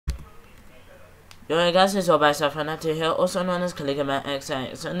Yo guys, it's all by Safanato here, also known as Caligama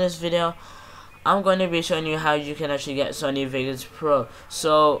XX. So in this video, I'm going to be showing you how you can actually get Sony Vegas Pro.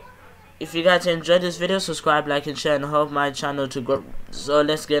 So if you guys enjoyed this video, subscribe, like and share, and help my channel to grow. So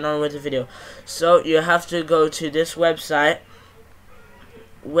let's get on with the video. So you have to go to this website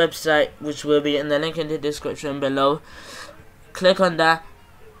which will be in the link in the description below. Click on that.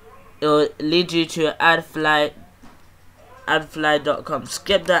 It will lead you to adfly.com.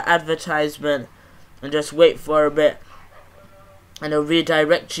 Skip the advertisement and just wait for a bit, and it'll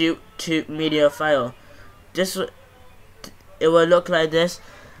redirect you to media file. It will look like this.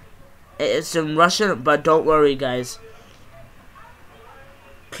 It's in Russian, but don't worry guys.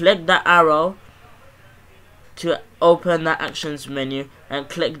 Click the arrow to open the actions menu and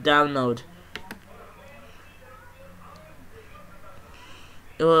click download.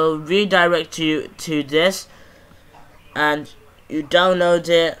 It will redirect you to this, and you download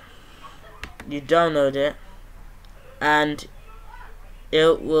it, and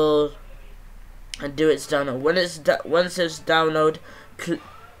it will do its download. Once it's downloaded,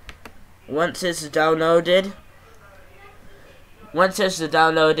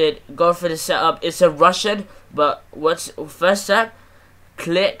 go for the setup. It's a Russian, but first step?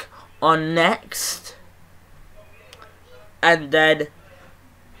 Click on next, and then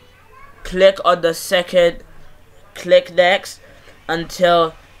click on the second. Click next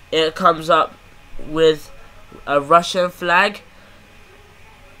until it comes up with a Russian flag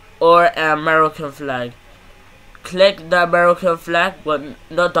or an American flag. Click the American flag, but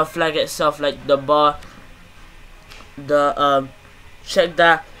not the flag itself, like the bar. Check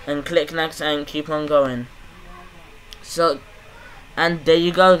that and click next and keep on going. So, and there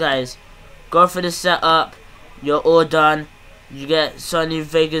you go guys. Go for the setup. You're all done. You get Sony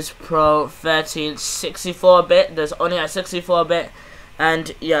Vegas Pro 13 64-bit. There's only a 64-bit,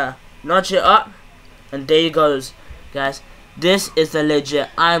 and yeah, launch it up, and there you goes, guys. This is the legit.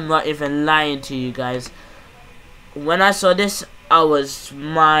 I'm not even lying to you guys. When I saw this, I was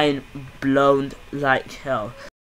mind blown like hell.